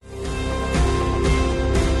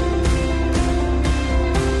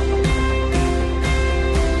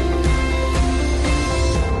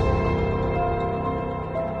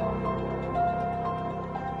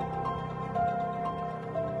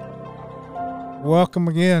Welcome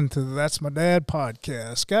again to the That's My Dad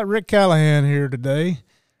podcast. Got Rick Callahan here today.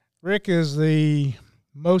 Rick is the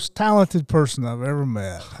most talented person I've ever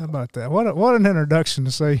met. How about that? What an introduction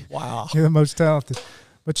to say. Wow. You're the most talented.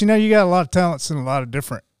 But, you know, you got a lot of talents in a lot of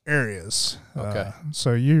different areas. Okay.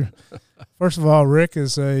 So first of all, Rick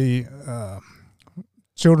is a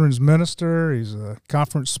children's minister. He's a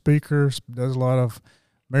conference speaker, does a lot of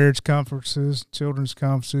marriage conferences, children's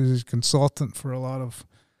conferences. He's a consultant for a lot of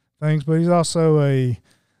things, but he's also a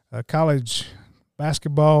college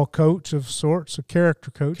basketball coach of sorts, a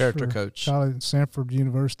character coach. College Sanford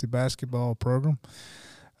University basketball program.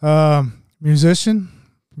 Musician,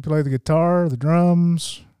 he play the guitar, the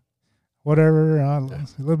drums, whatever, a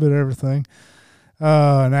little bit of everything.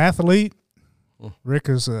 An athlete. Rick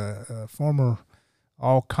is a former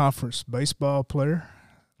all-conference baseball player,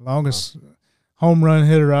 longest home run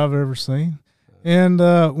hitter I've ever seen, and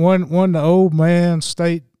won the old man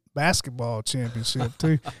state basketball championship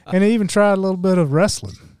too, and he even tried a little bit of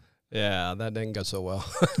wrestling. Yeah, that didn't go so well.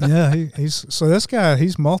 Yeah, this guy,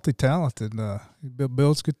 he's multi-talented. He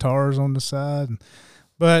builds guitars on the side,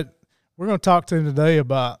 but we're going to talk to him today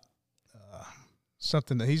about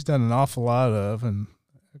something that he's done an awful lot of, and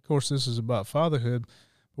of course this is about fatherhood,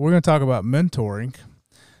 but we're going to talk about mentoring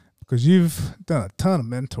because you've done a ton of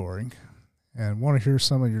mentoring and want to hear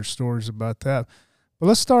some of your stories about that. But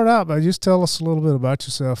let's start out by just tell us a little bit about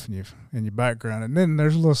yourself and your background, and then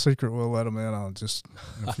there's a little secret we'll let them in on just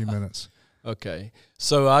in a few minutes. Okay,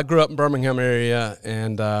 so I grew up in Birmingham area,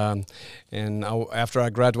 and after I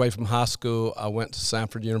graduated from high school, I went to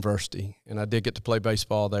Sanford University, and I did get to play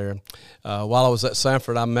baseball there. While I was at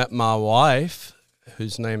Sanford, I met my wife,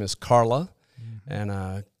 whose name is Carla.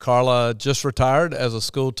 And Carla just retired as a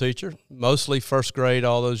school teacher, mostly first grade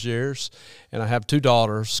all those years. And I have two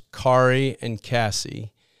daughters, Kari and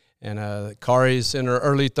Cassie. And Kari's in her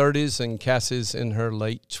early 30s and Cassie's in her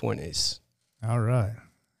late 20s. All right.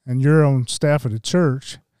 And you're on staff at a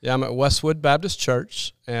church. Yeah, I'm at Westwood Baptist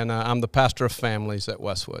Church, and I'm the pastor of families at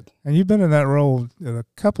Westwood. And you've been in that role at a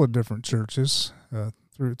couple of different churches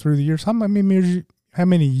through the years. How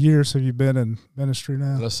many years have you been in ministry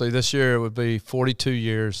now? Let's see, this year it would be 42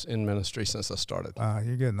 years in ministry since I started. Wow,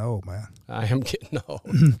 you're getting old, man. I am getting old.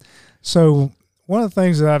 So one of the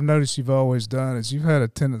things that I've noticed you've always done is you've had a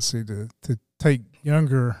tendency to take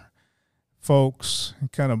younger folks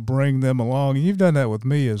and kind of bring them along. And you've done that with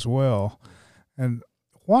me as well. And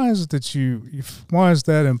why is it that why is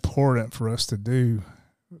that important for us to do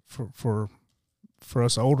for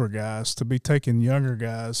us older guys, to be taking younger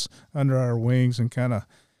guys under our wings and kind of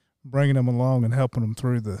bringing them along and helping them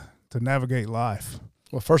to navigate life?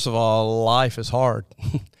 Well, first of all, life is hard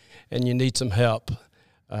and you need some help.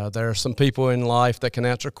 There are some people in life that can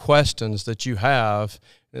answer questions that you have,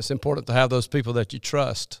 and it's important to have those people that you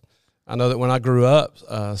trust. I know that when I grew up,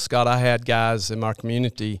 Scott, I had guys in my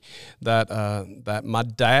community that my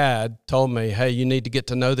dad told me, hey, you need to get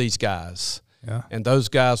to know these guys. Yeah. And those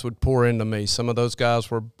guys would pour into me. Some of those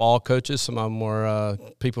guys were ball coaches. Some of them were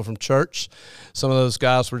people from church. Some of those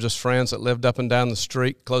guys were just friends that lived up and down the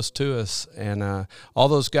street close to us. And all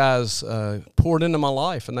those guys poured into my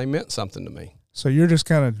life, and they meant something to me. So you're just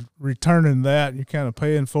kind of returning that. You're kind of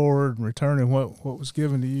paying forward and returning what was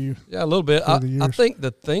given to you. Yeah, a little bit. I think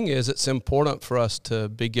the thing is it's important for us to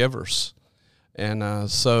be givers. And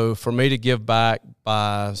so for me to give back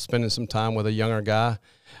by spending some time with a younger guy,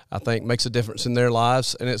 I think makes a difference in their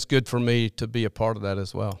lives, and it's good for me to be a part of that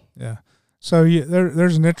as well. Yeah. So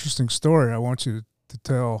there's an interesting story I want you to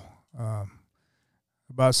tell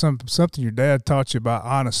about something your dad taught you about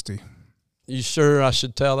honesty. You sure I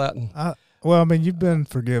should tell that? Well, I mean, you've been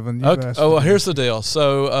forgiven. Okay. Oh, well, here's the deal.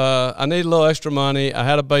 So I needed a little extra money. I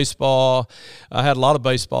had a baseball. I had a lot of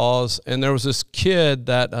baseballs, and there was this kid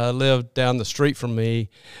that lived down the street from me.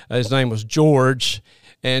 His name was George.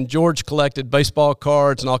 And George collected baseball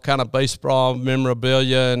cards and all kind of baseball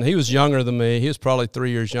memorabilia, and he was younger than me. He was probably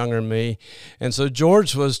 3 years younger than me. And so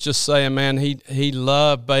George was just saying, man, he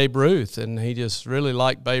loved Babe Ruth, and he just really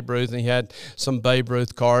liked Babe Ruth, and he had some Babe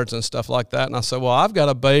Ruth cards and stuff like that. And I said, well, I've got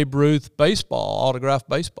a Babe Ruth baseball, autographed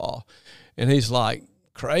baseball. And he's like,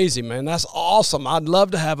 crazy, man, that's awesome. I'd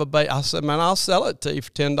love to have a I said, man, I'll sell it to you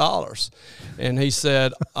for $10. And he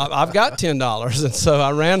said, I've got $10. And so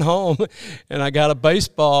I ran home and I got a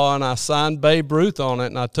baseball and I signed Babe Ruth on it,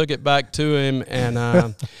 and I took it back to him,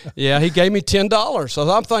 and yeah, he gave me $10. So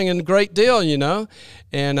I'm thinking, great deal, you know.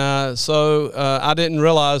 And so I didn't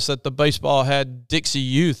realize that the baseball had Dixie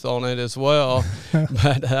Youth on it as well.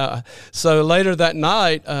 But so later that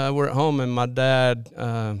night, we're at home, and my dad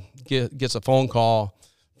gets a phone call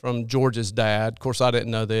from George's dad. Of course, I didn't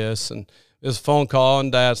know this, It's a phone call,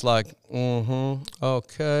 and Dad's like,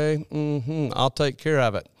 okay, I'll take care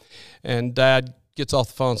of it. And Dad gets off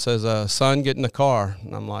the phone and says, son, get in the car.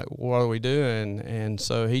 And I'm like, what are we doing? And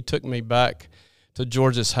so he took me back to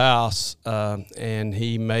George's house, and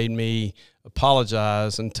he made me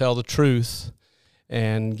apologize and tell the truth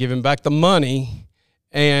and give him back the money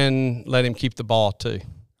and let him keep the ball too.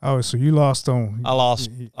 Oh, so you lost on? I lost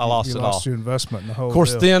it all. You lost your investment in the whole Of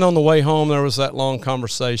course, deal. then on the way home, there was that long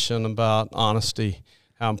conversation about honesty,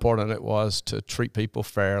 how important it was to treat people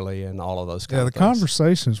fairly and all of those kind of things. Yeah, the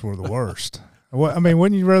conversations were the worst. I mean,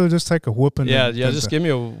 wouldn't you rather just take a whipping? Yeah, just give me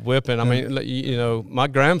a whipping. I mean, you know, my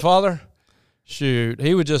grandfather, shoot,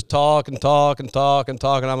 he would just talk and talk and talk and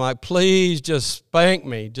talk, and I'm like, please just spank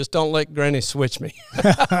me. Just don't let Granny switch me.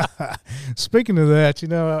 Speaking of that, you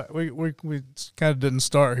know, we kind of didn't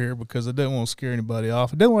start here because I didn't want to scare anybody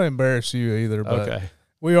off. I didn't want to embarrass you either, but Okay.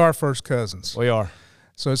 We are first cousins. We are.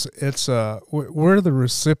 So we're the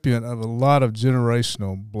recipient of a lot of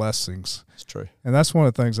generational blessings. It's true. And that's one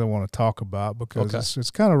of the things I want to talk about because Okay.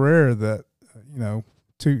 it's kind of rare that, you know,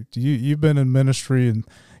 you've been in ministry and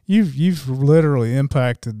you've literally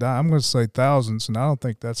impacted, I'm going to say thousands, and I don't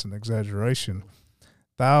think that's an exaggeration,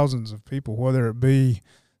 thousands of people, whether it be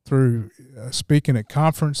through speaking at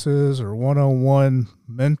conferences or one-on-one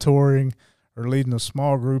mentoring or leading a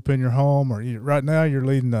small group in your home, or right now you're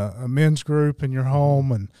leading a men's group in your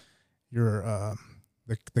home, and you're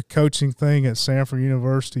the coaching thing at Sanford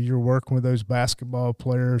University, you're working with those basketball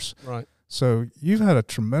players. Right. So you've had a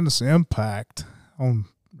tremendous impact on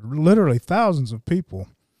literally thousands of people.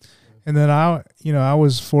 And then I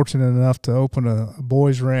was fortunate enough to open a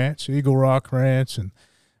boys ranch, Eagle Rock Ranch, and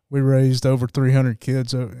we raised over 300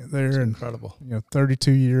 kids over there. It's and incredible.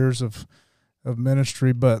 32 years of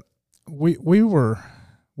ministry. But we were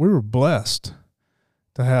blessed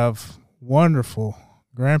to have wonderful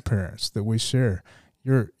grandparents that we share.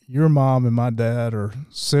 Your mom and my dad are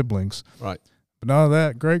siblings, Right. but not of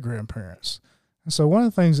that, great grandparents. And so one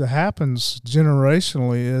of the things that happens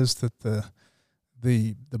generationally is that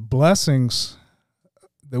the blessings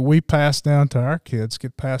that we pass down to our kids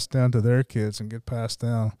get passed down to their kids and get passed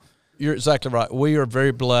down. You're exactly right. We are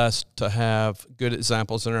very blessed to have good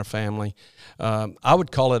examples in our family. I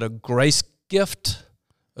would call it a grace gift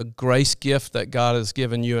that God has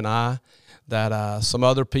given you and I, that some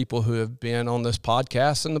other people who have been on this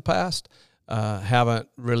podcast in the past haven't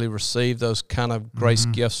really received those kind of grace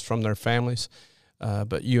gifts from their families.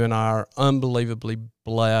 But you and I are unbelievably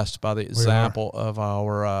blessed by the example of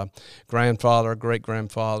our grandfather,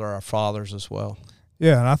 great-grandfather, our fathers as well.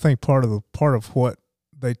 Yeah, and I think part of what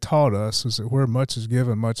they taught us is that where much is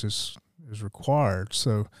given, much is required.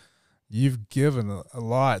 So you've given a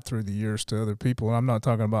lot through the years to other people, and I'm not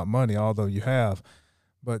talking about money, although you have,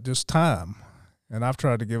 but just time. And I've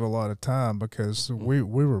tried to give a lot of time because we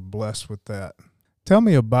were blessed with that. Tell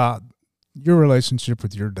me about your relationship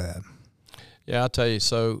with your dad. Yeah, I'll tell you.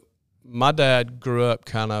 So my dad grew up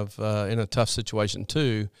kind of in a tough situation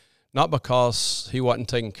too, not because he wasn't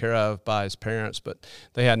taken care of by his parents, but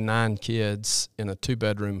they had 9 kids in a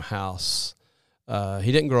 2-bedroom house.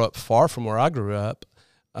 He didn't grow up far from where I grew up,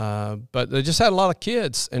 but they just had a lot of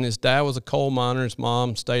kids. And his dad was a coal miner. His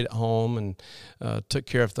mom stayed at home and took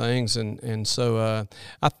care of things. And so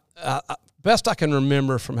best I can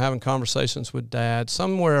remember from having conversations with Dad,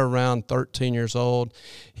 somewhere around 13 years old,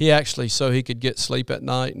 he actually, so he could get sleep at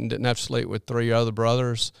night and didn't have to sleep with 3 other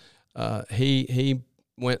brothers, he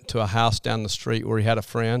went to a house down the street where he had a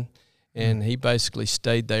friend, and he basically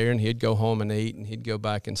stayed there, and he'd go home and eat, and he'd go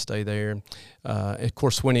back and stay there. Of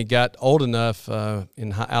course, when he got old enough out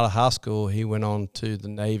of high school, he went on to the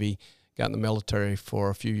Navy, got in the military for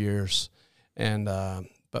a few years. And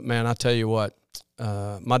but, man, I tell you what,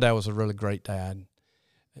 my dad was a really great dad.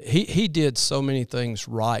 He did so many things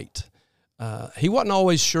right. He wasn't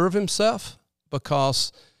always sure of himself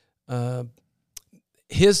because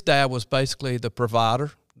his dad was basically the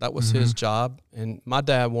provider. That was his job, and my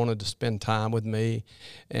dad wanted to spend time with me,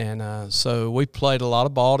 and so we played a lot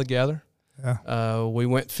of ball together. Yeah. We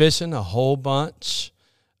went fishing a whole bunch.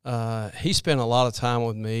 He spent a lot of time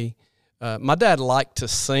with me. My dad liked to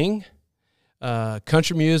sing.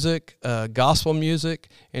 Country music, gospel music,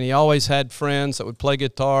 and he always had friends that would play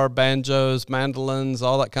guitar, banjos, mandolins,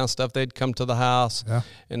 all that kind of stuff. They'd come to the house,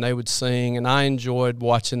 and they would sing, and I enjoyed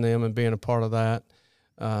watching them and being a part of that.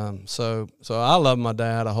 So I love my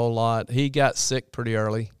dad a whole lot. He got sick pretty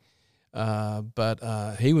early,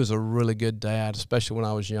 but he was a really good dad, especially when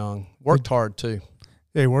I was young. Worked hard, too.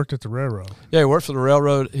 Yeah, he worked at the railroad. Yeah, he worked for the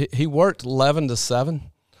railroad. He worked 11 to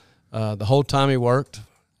 7 the whole time he worked.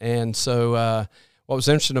 And so what was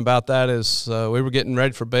interesting about that is we were getting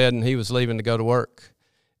ready for bed, and he was leaving to go to work.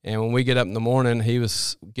 And when we get up in the morning, he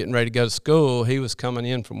was getting ready to go to school. He was coming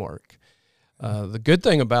in from work. The good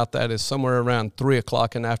thing about that is somewhere around 3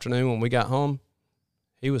 o'clock in the afternoon when we got home,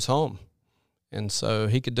 he was home. And so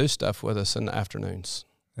he could do stuff with us in the afternoons.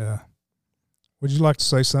 Yeah. Would you like to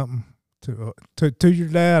say something to your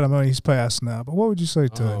dad? I mean, he's passed now, but what would you say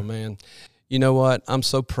to him? Oh, man. You know what? I'm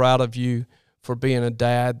so proud of you for being a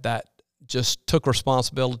dad that just took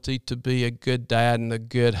responsibility to be a good dad and a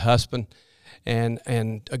good husband and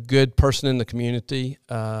a good person in the community,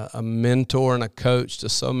 a mentor and a coach to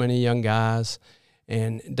so many young guys.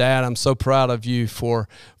 And, Dad, I'm so proud of you for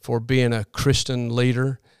being a Christian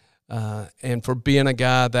leader and for being a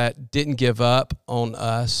guy that didn't give up on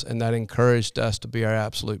us and that encouraged us to be our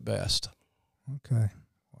absolute best. Okay.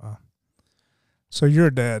 Wow. So you're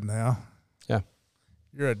a dad now. Yeah.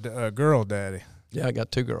 You're a girl daddy. Yeah, I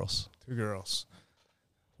got 2 girls. 2 girls.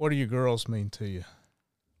 What do your girls mean to you?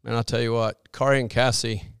 And I'll tell you what, Kari and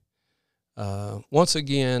Cassie, once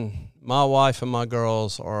again, my wife and my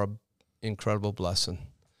girls are an incredible blessing.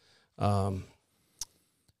 A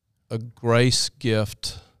grace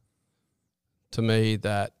gift to me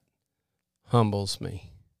that humbles me.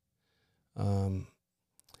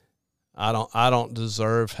 I don't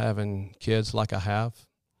deserve having kids like I have.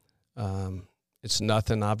 It's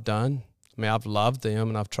nothing I've done. I mean, I've loved them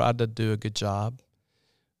and I've tried to do a good job,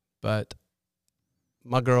 but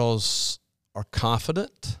my girls are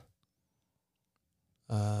confident.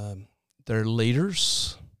 They're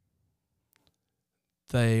leaders.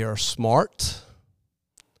 They are smart.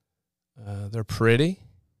 They're pretty.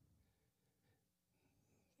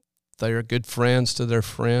 They are good friends to their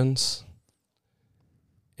friends.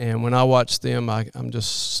 And when I watch them, I'm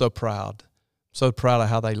just so proud. So proud of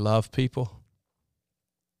how they love people,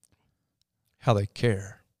 how they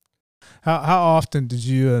care. How often did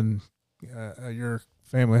you and your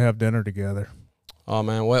family have dinner together? Oh,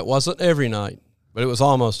 man, well, it wasn't every night, but it was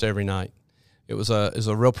almost every night. It was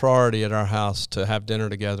a real priority at our house to have dinner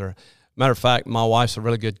together. Matter of fact, my wife's a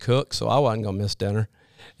really good cook, so I wasn't going to miss dinner.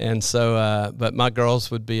 And so, but my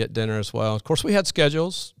girls would be at dinner as well. Of course, we had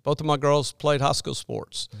schedules. Both of my girls played high school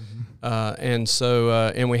sports. Mm-hmm. And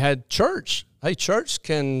so, and we had church. Hey, church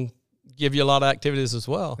can give you a lot of activities as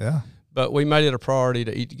well. Yeah. But we made it a priority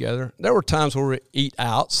to eat together. There were times where we eat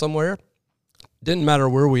out somewhere. Didn't matter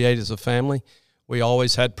where we ate as a family. We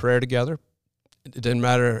always had prayer together. It didn't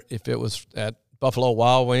matter if it was at Buffalo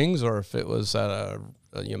Wild Wings or if it was at a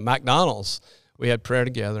McDonald's. We had prayer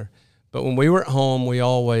together. But when we were at home, we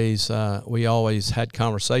always had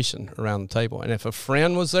conversation around the table. And if a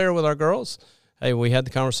friend was there with our girls, hey, we had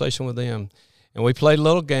the conversation with them. And we played a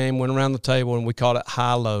little game, went around the table, and we called it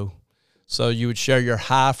high-low. So you would share your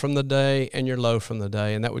high from the day and your low from the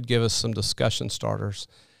day, and that would give us some discussion starters.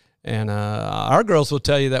 And our girls will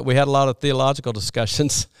tell you that we had a lot of theological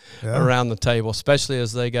discussions around the table, especially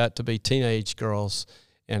as they got to be teenage girls,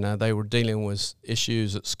 and they were dealing with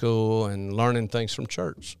issues at school and learning things from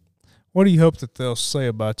church. What do you hope that they'll say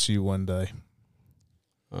about you one day?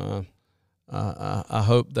 I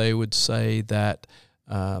hope they would say that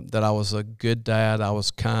that I was a good dad. I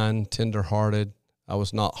was kind, tender-hearted. I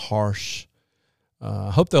was not harsh.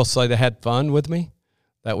 I hope they'll say they had fun with me,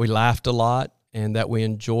 that we laughed a lot, and that we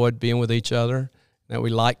enjoyed being with each other, that we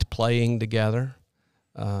liked playing together.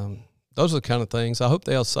 Those are the kind of things. I hope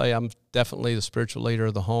they'll say I'm definitely the spiritual leader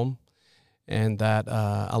of the home, and that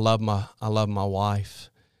I love my wife,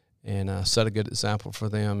 and set a good example for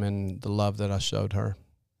them in the love that I showed her.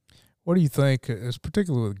 What do you think, is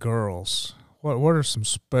particularly with girls? What are some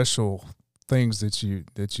special things that you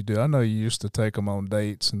do? I know you used to take them on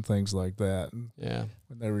dates and things like that. Yeah,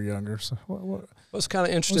 when they were younger. So what was kind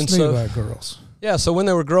of interesting. What's neat about girls? Yeah, so when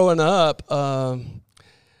they were growing up, I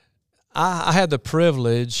had the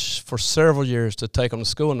privilege for several years to take them to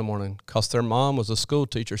school in the morning because their mom was a school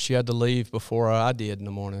teacher. She had to leave before I did in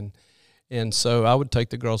the morning. And so I would take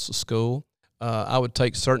the girls to school. I would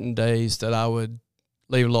take certain days that I would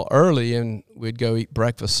leave a little early and we'd go eat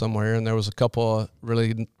breakfast somewhere. And there was a couple of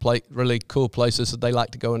really cool places that they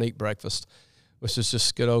like to go and eat breakfast, which is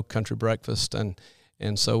just good old country breakfast. And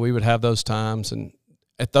so we would have those times. And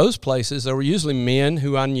at those places, there were usually men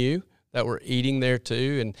who I knew that were eating there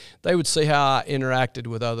too. And they would see how I interacted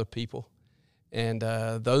with other people. And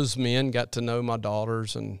those men got to know my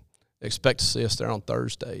daughters and expect to see us there on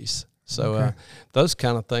Thursdays. So those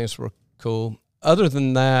kind of things were cool. Other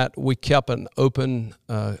than that, we kept an open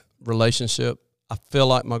relationship. I feel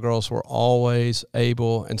like my girls were always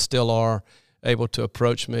able and still are able to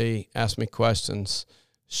approach me, ask me questions,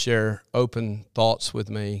 share open thoughts with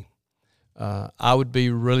me. I would be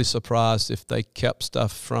really surprised if they kept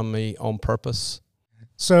stuff from me on purpose.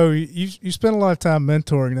 So you spend a lot of time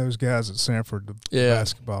mentoring those guys at Sanford, the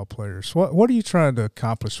basketball players. What are you trying to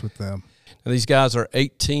accomplish with them? Now, these guys are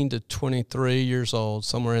 18 to 23 years old,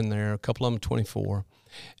 somewhere in there. A couple of them 24,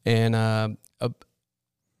 and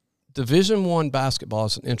Division I basketball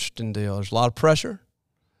is an interesting deal. There's a lot of pressure,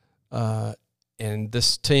 and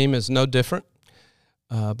this team is no different.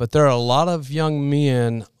 But there are a lot of young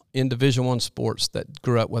men in Division I sports that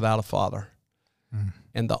grew up without a father.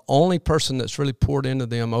 And the only person that's really poured into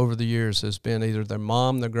them over the years has been either their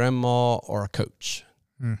mom, their grandma, or a coach.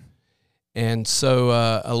 And so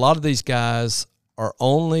a lot of these guys are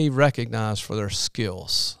only recognized for their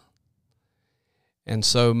skills. And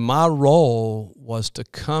so my role was to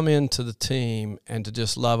come into the team and to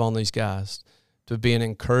just love on these guys, to be an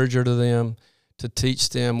encourager to them, to teach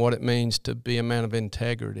them what it means to be a man of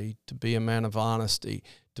integrity, to be a man of honesty,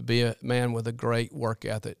 to be a man with a great work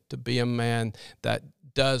ethic, to be a man that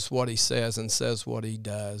does what he says and says what he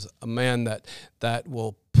does, a man that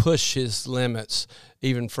will push his limits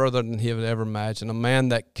even further than he would ever imagine, a man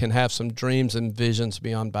that can have some dreams and visions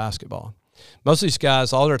beyond basketball. Most of these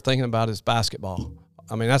guys, all they're thinking about is basketball.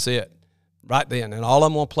 I mean, that's it right then. And all of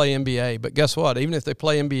them will play NBA. But guess what? Even if they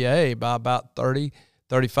play NBA by about 30,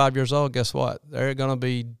 35 years old, guess what? They're going to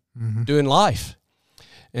be doing life.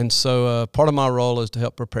 And so part of my role is to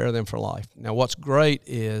help prepare them for life. Now, what's great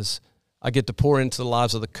is I get to pour into the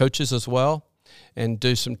lives of the coaches as well and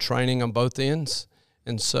do some training on both ends.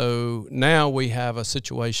 And so now we have a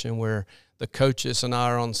situation where the coaches and I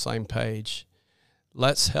are on the same page.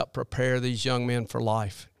 Let's help prepare these young men for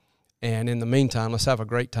life. And in the meantime, let's have a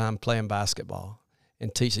great time playing basketball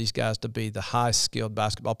and teach these guys to be the highest skilled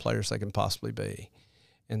basketball players they can possibly be.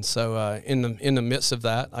 And so in the midst of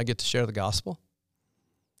that, I get to share the gospel,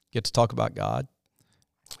 get to talk about God,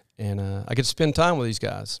 and I get to spend time with these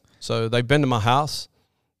guys. So they've been to my house.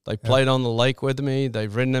 They played on the lake with me.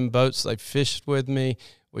 They've ridden in boats. They've fished with me.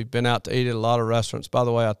 We've been out to eat at a lot of restaurants. By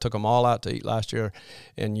the way, I took them all out to eat last year,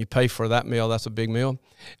 and you pay for that meal. That's a big meal.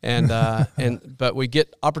 And but we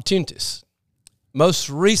get opportunities. Most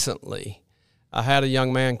recently, I had a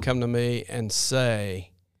young man come to me and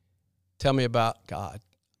say, "Tell me about God.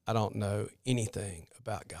 I don't know anything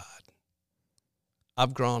about God.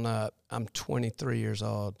 I've grown up. I'm 23 years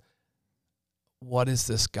old. What is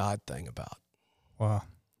this God thing about?" Wow.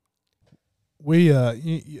 We,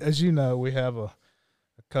 as you know, we have a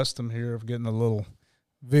custom here of getting a little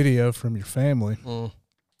video from your family.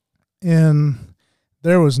 And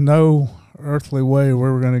there was no earthly way we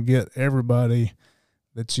were going to get everybody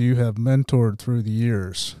that you have mentored through the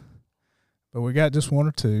years. But we got just one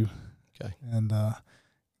or two. Okay. And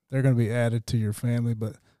they're going to be added to your family.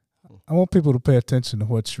 But I want people to pay attention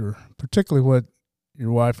to particularly what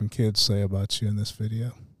your wife and kids say about you in this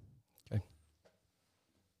video. Okay.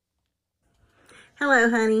 Hello,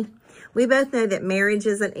 honey. We both know that marriage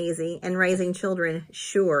isn't easy and raising children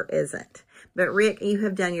sure isn't. But Rick, you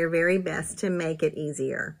have done your very best to make it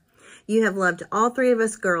easier. You have loved all three of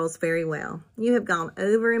us girls very well. You have gone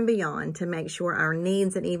over and beyond to make sure our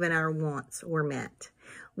needs and even our wants were met.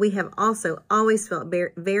 We have also always felt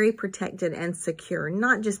very protected and secure,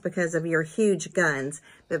 not just because of your huge guns,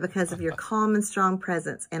 but because of your calm and strong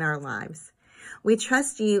presence in our lives. We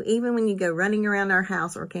trust you even when you go running around our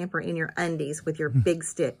house or camper in your undies with your big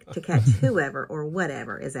stick to catch whoever or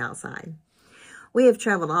whatever is outside. We have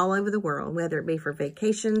traveled all over the world, whether it be for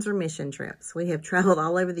vacations or mission trips. We have traveled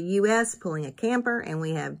all over the U.S. pulling a camper, and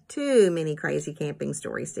we have too many crazy camping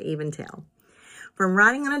stories to even tell. From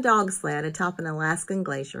riding on a dog sled atop an Alaskan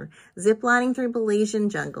glacier, ziplining through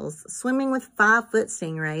Belizean jungles, swimming with 5-foot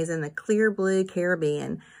stingrays in the clear blue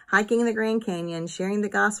Caribbean, hiking the Grand Canyon, sharing the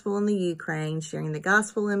gospel in the Ukraine, sharing the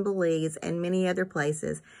gospel in Belize, and many other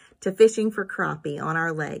places, to fishing for crappie on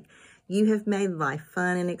our lake, you have made life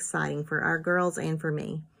fun and exciting for our girls and for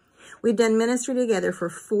me. We've done ministry together for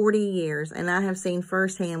 40 years, and I have seen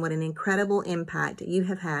firsthand what an incredible impact you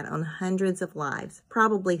have had on hundreds of lives,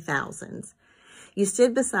 probably thousands. You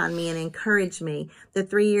stood beside me and encouraged me the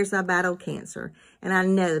 3 years I battled cancer, and I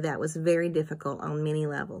know that was very difficult on many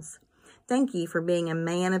levels. Thank you for being a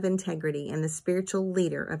man of integrity and the spiritual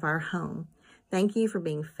leader of our home. Thank you for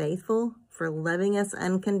being faithful, for loving us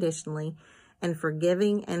unconditionally, and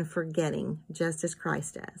forgiving and forgetting just as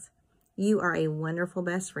Christ does. You are a wonderful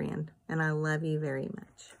best friend, and I love you very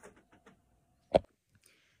much.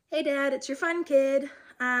 Hey Dad, it's your fun kid.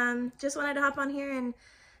 Just wanted to hop on here and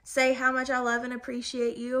say how much I love and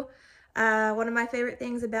appreciate you. One of my favorite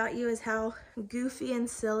things about you is how goofy and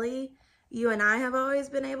silly you and I have always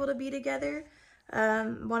been able to be together.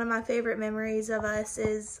 One of my favorite memories of us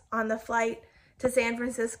is on the flight to San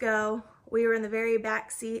Francisco. We were in the very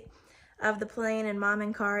back seat of the plane, and Mom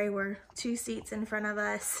and Kari were 2 seats in front of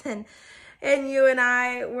us, and you and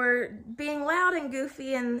I were being loud and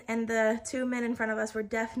goofy, and the 2 men in front of us were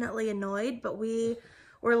definitely annoyed, but we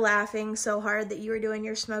were laughing so hard that you were doing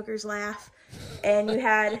your smoker's laugh, and you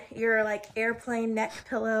had your like airplane neck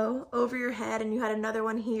pillow over your head, and you had another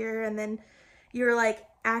one here, and then you were like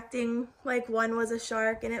acting like one was a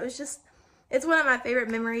shark, and it's one of my favorite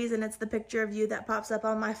memories, and it's the picture of you that pops up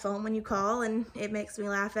on my phone when you call, and it makes me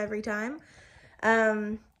laugh every time.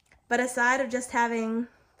 But aside of just having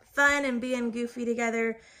fun and being goofy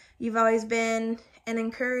together, you've always been an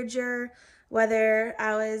encourager, whether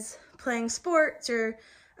I was playing sports or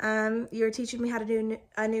you were teaching me how to do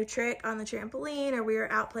a new trick on the trampoline, or we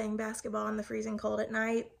were out playing basketball in the freezing cold at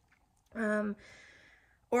night,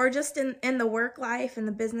 or just in the work life and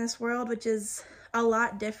the business world, which is a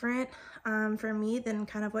lot different for me than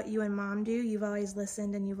kind of what you and Mom do. You've always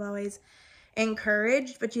listened and you've always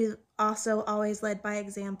encouraged, but you've also always led by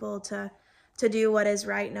example to do what is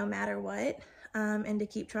right no matter what, and to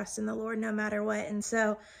keep trusting the Lord no matter what. And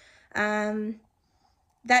so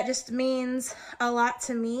that just means a lot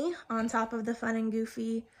to me, on top of the fun and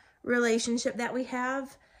goofy relationship that we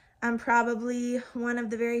have. I'm probably one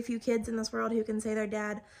of the very few kids in this world who can say their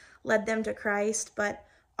dad led them to Christ, but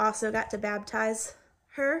also got to baptize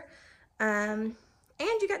her. And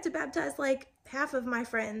you got to baptize like half of my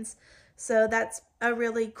friends. So that's a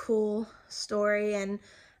really cool story, and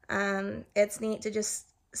it's neat to just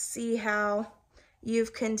see how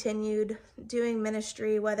you've continued doing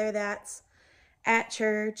ministry, whether that's at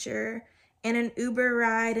church or in an Uber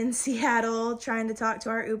ride in Seattle trying to talk to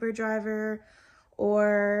our Uber driver,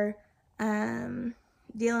 or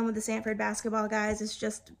dealing with the Sanford basketball guys. It's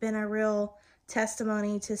just been a real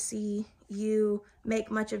testimony to see you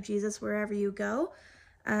make much of Jesus wherever you go,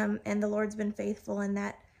 and the Lord's been faithful in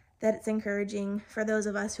that it's encouraging for those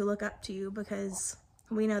of us who look up to you, because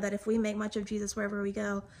we know that if we make much of Jesus wherever we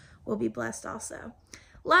go, we'll be blessed also.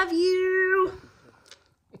 Love you!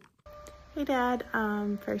 Hey Dad,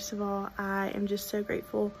 first of all, I am just so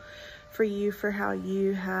grateful for you, for how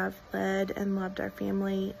you have led and loved our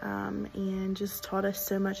family, and just taught us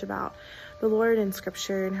so much about the Lord in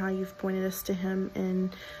Scripture, and how you've pointed us to Him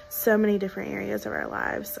in so many different areas of our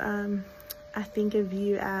lives. I think of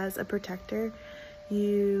you as a protector.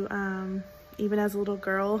 You, even as a little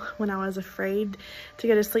girl, when I was afraid to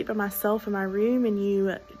go to sleep by myself in my room, and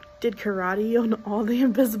you did karate on all the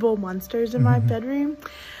invisible monsters in my bedroom.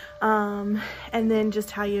 And then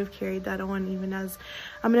just how you've carried that on even as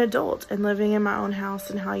I'm an adult and living in my own house,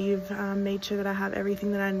 and how you've made sure that I have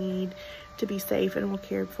everything that I need to be safe and well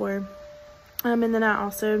cared for. And then I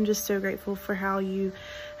also am just so grateful for how you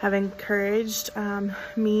have encouraged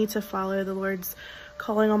me to follow the Lord's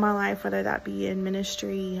calling on my life, whether that be in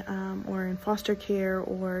ministry or in foster care,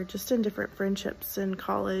 or just in different friendships in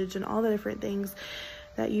college, and all the different things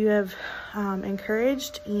that you have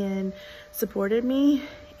encouraged and supported me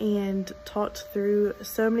and talked through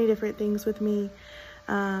so many different things with me,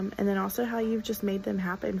 and then also how you've just made them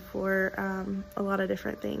happen for a lot of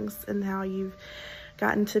different things, and how you've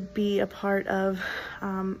gotten to be a part of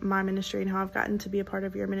my ministry, and how I've gotten to be a part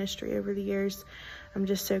of your ministry over the years. I'm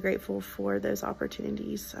just so grateful for those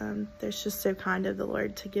opportunities. There's just so kind of the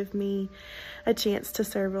Lord to give me a chance to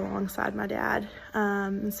serve alongside my dad,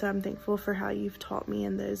 and so I'm thankful for how you've taught me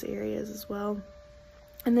in those areas as well.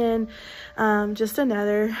 And then just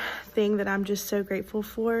another thing that I'm just so grateful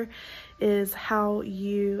for is how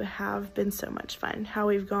you have been so much fun, how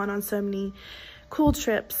we've gone on so many cool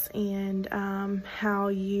trips, and how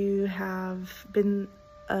you have been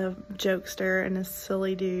a jokester and a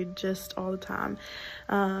silly dude just all the time,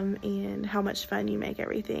 and how much fun you make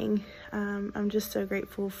everything. I'm just so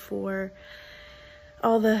grateful for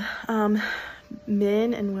all the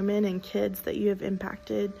men and women and kids that you have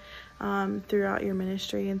impacted throughout your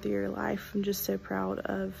ministry and through your life. I'm just so proud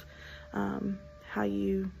of how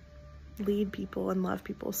you lead people and love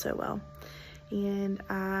people so well. And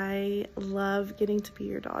I love getting to be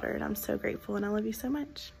your daughter, and I'm so grateful, and I love you so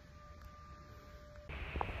much.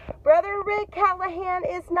 Brother Rick Callahan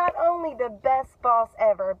is not only the best boss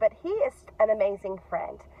ever, but he is an amazing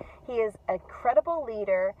friend. He is a credible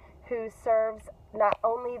leader who serves not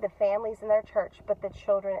only the families in their church, but the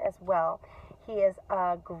children as well. He is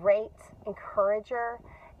a great encourager,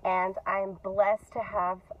 and I'm blessed to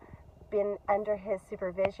have been under his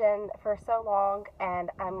supervision for so long, and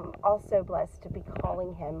I'm also blessed to be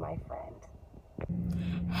calling him my friend.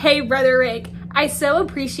 Hey, Brother Rick, I so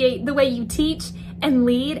appreciate the way you teach and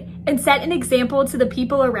lead and set an example to the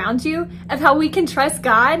people around you of how we can trust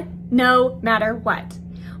God no matter what.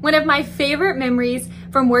 One of my favorite memories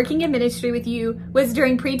from working in ministry with you was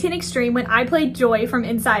during Preteen Extreme when I played Joy from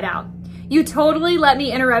Inside Out. You totally let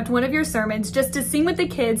me interrupt one of your sermons just to sing with the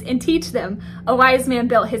kids and teach them a wise man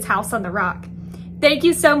built his house on the rock. Thank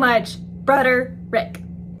you so much, Brother Rick.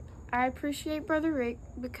 I appreciate Brother Rick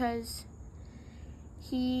because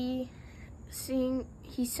he sung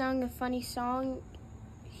a funny song.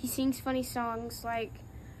 He sings funny songs like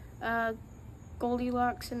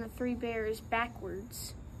Goldilocks and the Three Bears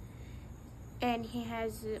backwards. And he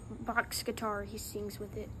has a box guitar, he sings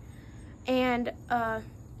with it. And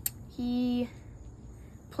he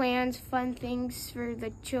plans fun things for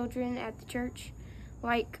the children at the church,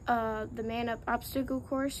 like the Man Up obstacle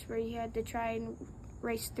course where you had to try and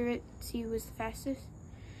race through it, see who was the fastest.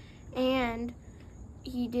 And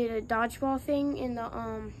he did a dodgeball thing in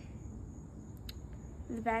the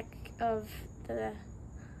back of the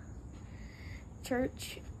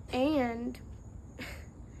church, and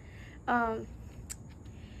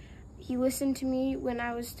he listened to me when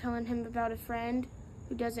I was telling him about a friend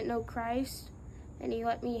who doesn't know Christ, and he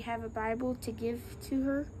let me have a Bible to give to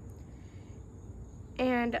her.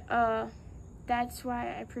 And that's why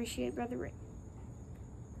I appreciate Brother Rick.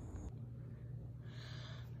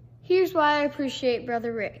 Here's why I appreciate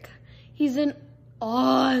Brother Rick. He's an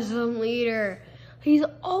awesome leader. He's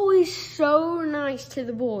always so nice to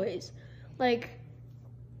the boys. Like,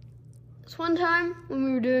 this one time when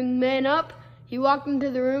we were doing Man Up, he walked into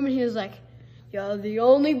the room and he was like, "Y'all are the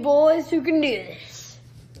only boys who can do this."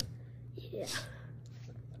 Yeah.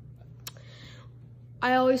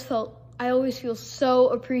 I always feel so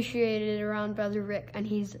appreciated around Brother Rick, and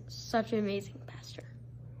he's such an amazing pastor.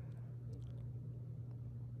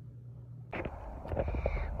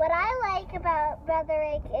 What I like about Brother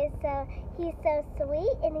Rick is he's so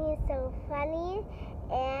sweet and he's so funny,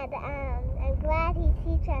 and I'm glad he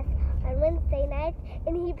teaches us on Wednesday nights,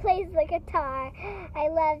 and he plays the guitar. I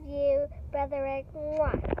love you, Brother Rick.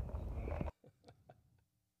 Mwah.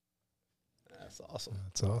 That's awesome.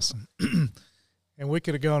 That's awesome. And we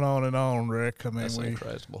could have gone on and on, Rick. I mean, That's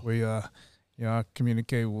incredible. We I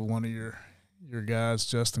communicated with one of your guys,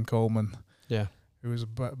 Justin Coleman. Yeah. Who was a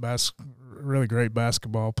really great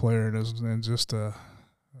basketball player and just a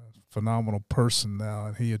phenomenal person now,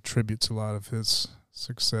 and he attributes a lot of his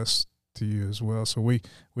success to you as well. So we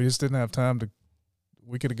just didn't have time to.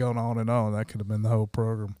 We could have gone on and on. That could have been the whole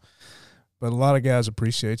program. But a lot of guys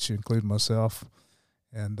appreciate you, including myself,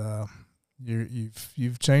 and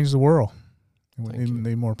you've changed the world. And we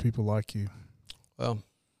need more people like you. Well,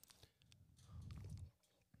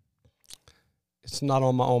 it's not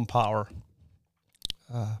on my own power.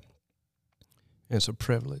 It's a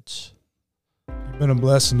privilege. You've been a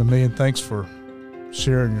blessing to me, and thanks for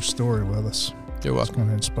sharing your story with us. You're welcome. It's going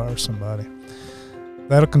to inspire somebody.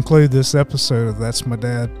 That'll conclude this episode of That's My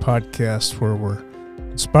Dad podcast, where we're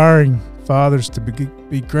inspiring fathers to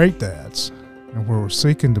be great dads, and where we're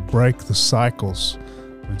seeking to break the cycles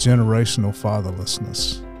of generational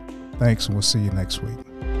fatherlessness. Thanks, and we'll see you next week.